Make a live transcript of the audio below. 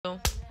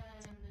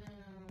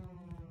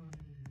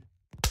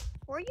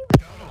Where are you?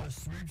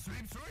 Sweep,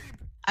 sweep, sweep.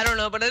 I don't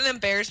know, but it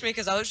embarrassed me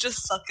because I was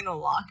just stuck in a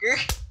locker.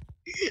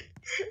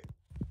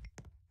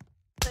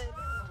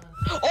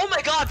 Oh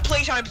my god,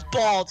 playtime's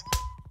bald.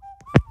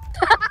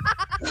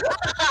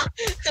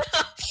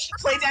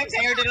 Playtime's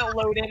hair didn't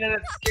load in and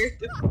it scared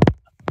the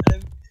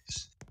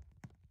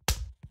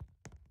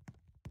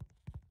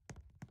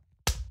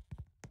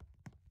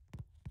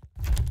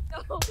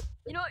No,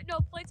 you know what? No,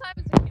 playtime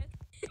is a kid.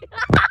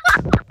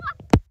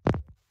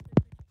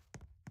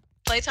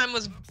 Playtime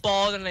was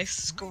bald and I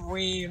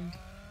screamed.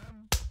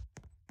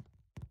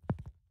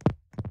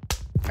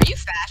 Are you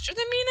faster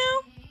than me now?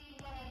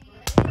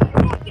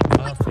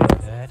 I'll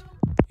take that.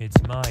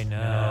 It's mine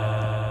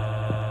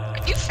now.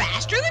 Are you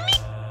faster than me?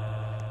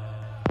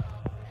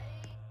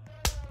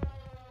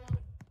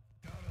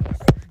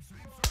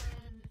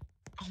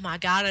 Oh my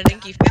god, I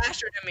think you're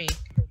faster than me.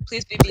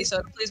 Please be B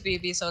soda. Please be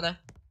B soda.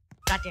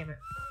 God damn it.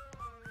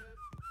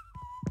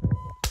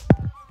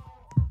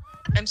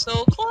 I'm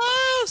so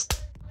close.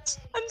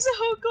 I'm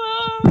so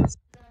close.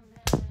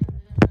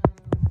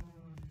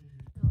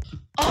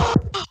 Oh.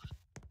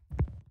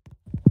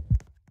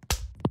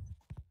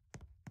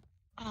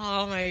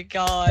 Oh my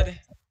god.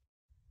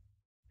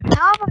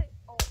 How about it?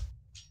 Oh.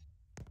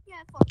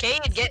 Yeah, fuck.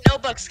 Cade, get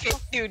notebooks. Cade,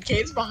 dude,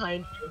 Cade's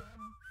behind you.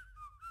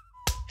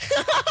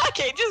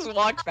 Cade just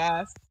walked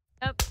fast.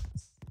 Yep.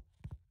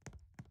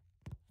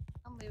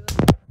 I'm leaving.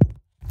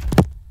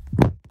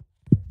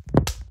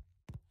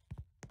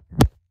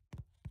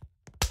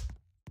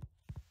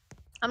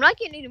 I'm not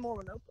getting any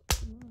more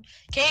notebooks.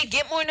 Cade,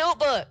 get more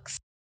notebooks.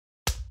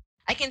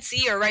 I can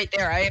see you're right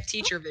there. I have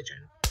teacher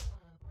vision.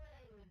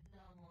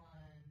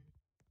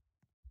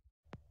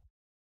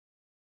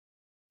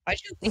 Why'd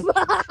you think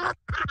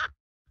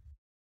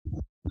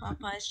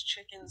Popeye's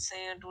chicken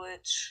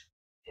sandwich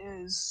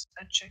is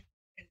a chicken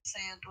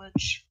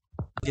sandwich?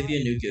 I'll give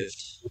you a new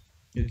gift.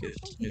 New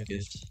gift. New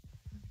gift.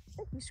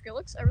 Thank you,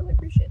 Skrillex. I really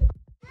appreciate it.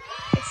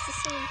 It's the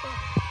same thing.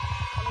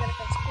 I'm gonna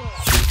go explore.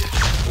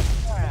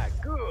 Ah,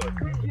 good.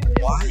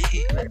 Why?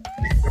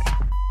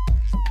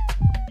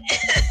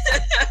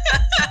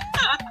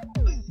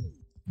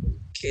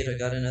 Kate, I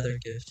got another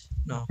gift.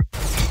 No.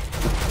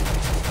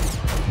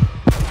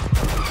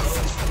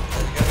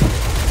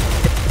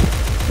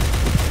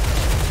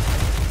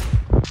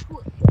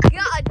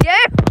 God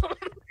damn!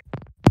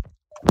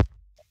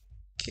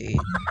 Kate,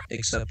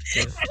 accept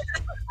gift.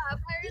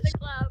 Fire the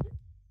cloud.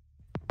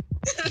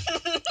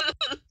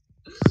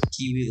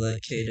 Kiwi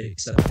let Kate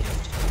accept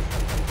gift.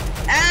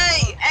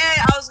 Hey,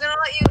 I was gonna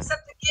let you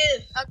accept the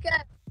gift.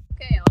 Okay.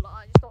 Okay, hold on.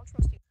 I just don't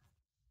trust you.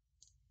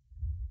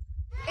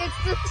 It's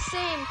the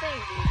same thing,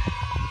 dude.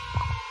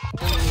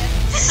 I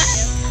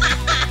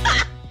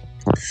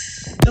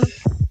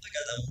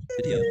got that one.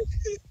 Video.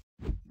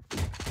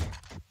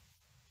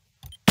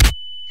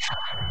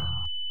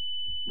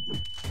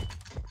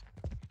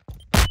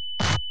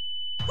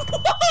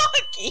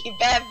 Key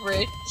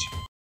beverage.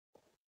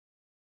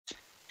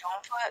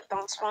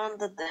 Don't spawn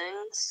the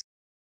things.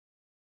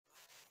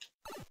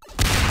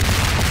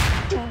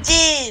 You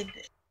did.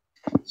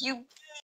 You